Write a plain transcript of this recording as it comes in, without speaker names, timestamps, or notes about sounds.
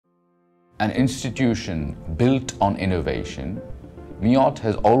An institution built on innovation, MIOT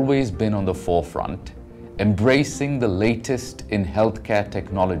has always been on the forefront, embracing the latest in healthcare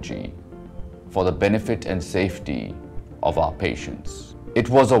technology for the benefit and safety of our patients. It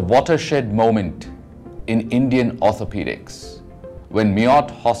was a watershed moment in Indian orthopedics when MIOT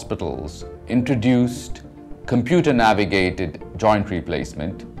Hospitals introduced computer-navigated joint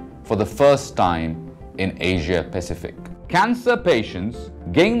replacement for the first time in Asia Pacific. Cancer patients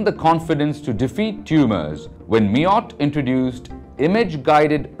gained the confidence to defeat tumors when MIOT introduced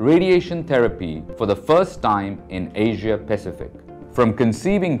image-guided radiation therapy for the first time in Asia Pacific. From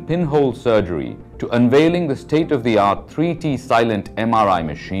conceiving pinhole surgery to unveiling the state-of-the-art 3T silent MRI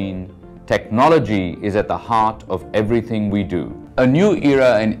machine, technology is at the heart of everything we do. A new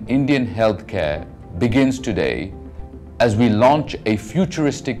era in Indian healthcare begins today as we launch a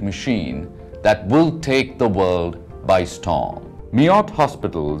futuristic machine that will take the world by storm. MIOT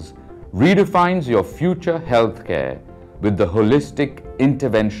Hospitals redefines your future healthcare with the Holistic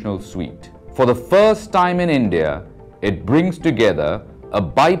Interventional Suite. For the first time in India, it brings together a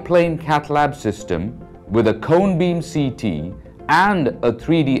biplane cath lab system with a cone beam CT and a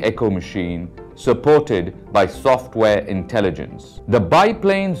 3D echo machine supported by software intelligence. The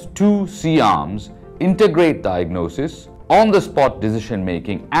biplane's two C-arms integrate diagnosis, on-the-spot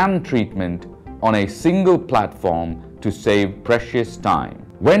decision-making and treatment on a single platform to save precious time.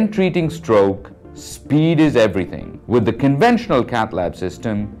 When treating stroke, speed is everything. With the conventional cath lab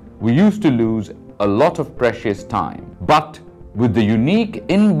system, we used to lose a lot of precious time. But with the unique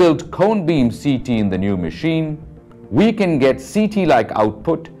inbuilt cone beam CT in the new machine, we can get CT-like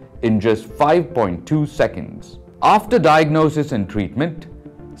output in just 5.2 seconds. After diagnosis and treatment,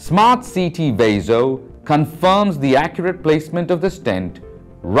 Smart CT Vaso confirms the accurate placement of the stent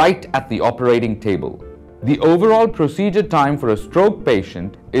right at the operating table. The overall procedure time for a stroke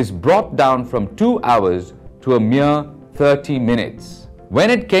patient is brought down from 2 hours to a mere 30 minutes. When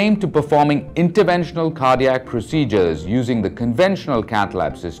it came to performing interventional cardiac procedures using the conventional cath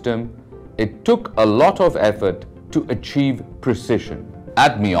lab system, it took a lot of effort to achieve precision.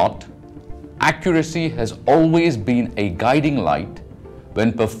 At MIOT, accuracy has always been a guiding light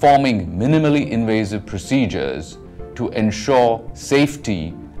when performing minimally invasive procedures to ensure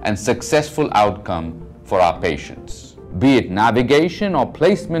safety and successful outcome for our patients. Be it navigation or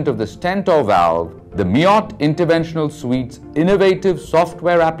placement of the stent or valve, the MIOT Interventional Suite's innovative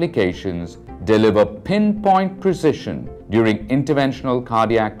software applications deliver pinpoint precision during interventional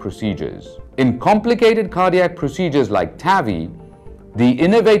cardiac procedures. In complicated cardiac procedures like TAVI, the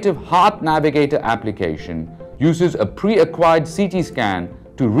innovative Heart Navigator application uses a pre-acquired CT scan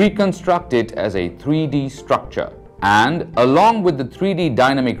to reconstruct it as a 3D structure. And along with the 3D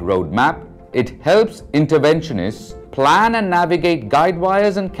dynamic roadmap, it helps interventionists plan and navigate guide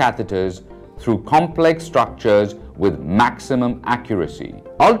wires and catheters through complex structures with maximum accuracy.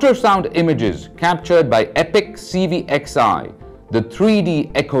 Ultrasound images captured by EPIC CVXI, the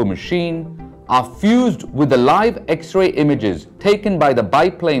 3D echo machine, are fused with the live X-ray images taken by the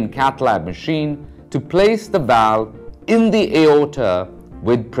biplane cath lab machine to place the valve in the aorta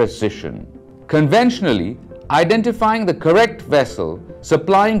with precision. Conventionally, identifying the correct vessel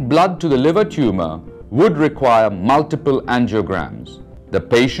supplying blood to the liver tumor would require multiple angiograms. The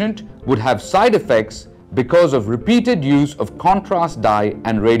patient would have side effects because of repeated use of contrast dye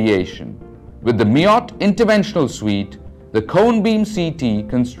and radiation. With the MIOT Interventional Suite, the cone beam CT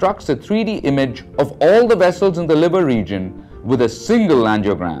constructs a 3D image of all the vessels in the liver region with a single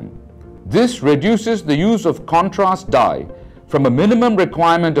angiogram. This reduces the use of contrast dye from a minimum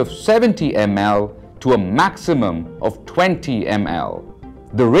requirement of 70 ml to a maximum of 20 ml.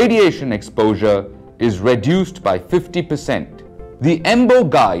 The radiation exposure is reduced by 50%. The EMBO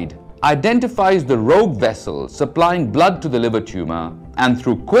guide identifies the rogue vessel supplying blood to the liver tumor, and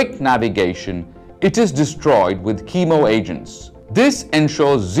through quick navigation, it is destroyed with chemo agents. This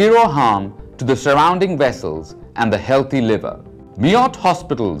ensures zero harm to the surrounding vessels and the healthy liver. MIOT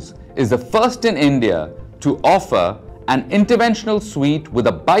Hospitals is the first in India to offer an interventional suite with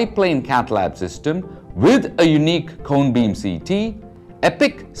a biplane cath lab system with a unique cone beam CT,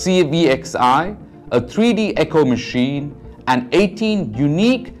 EPIC CVXI, a 3D echo machine, and 18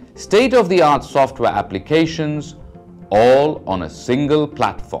 unique state-of-the-art software applications, all on a single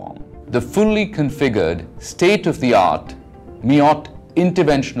platform. The fully configured state-of-the-art MIOT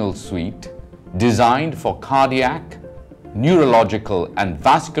Interventional Suite, designed for cardiac, neurological and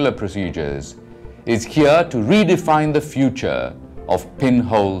vascular procedures, is here to redefine the future of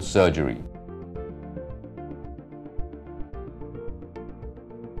pinhole surgery.